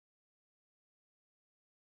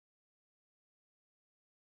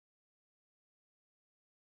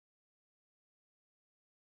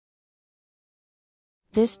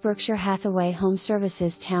This Berkshire Hathaway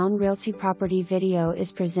HomeServices Towne Realty property video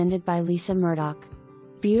is presented by Lisa Murdoch.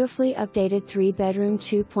 Beautifully updated 3-bedroom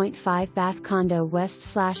 2.5 bath condo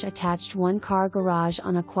west/attached 1-car garage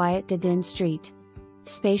on a quiet dead-end street.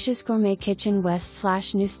 Spacious gourmet kitchen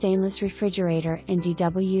west/new stainless refrigerator and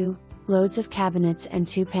DW, loads of cabinets and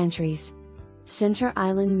 2 pantries. Center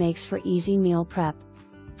island makes for easy meal prep.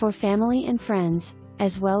 For family and friends,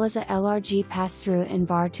 as well as a LRG pass-through and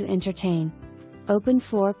bar to entertain. Open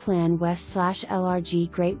floor plan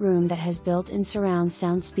west/LRG great room that has built-in surround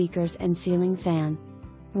sound speakers and ceiling fan.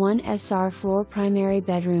 1 SR floor primary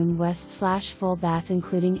bedroom west/full bath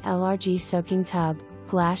including LRG soaking tub,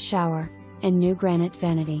 glass shower, and new granite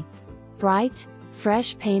vanity. Bright,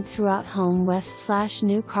 fresh paint throughout home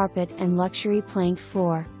west/new carpet and luxury plank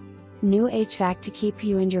floor. New HVAC to keep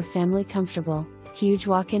you and your family comfortable, huge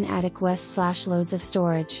walk-in attic west/loads of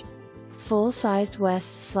storage. Full-sized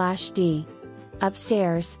west/D.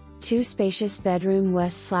 Upstairs, 2 spacious bedroom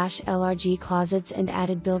west/LRG closets and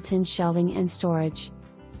added built-in shelving and storage.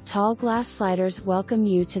 Tall glass sliders welcome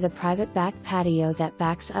you to the private back patio that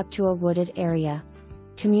backs up to a wooded area.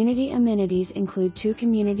 Community amenities include 2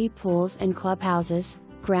 community pools and clubhouses,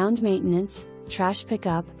 ground maintenance, trash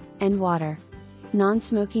pickup, and water.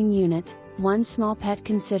 Non-smoking unit, 1 small pet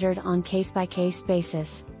considered on case-by-case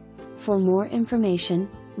basis. For more information,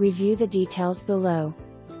 review the details below.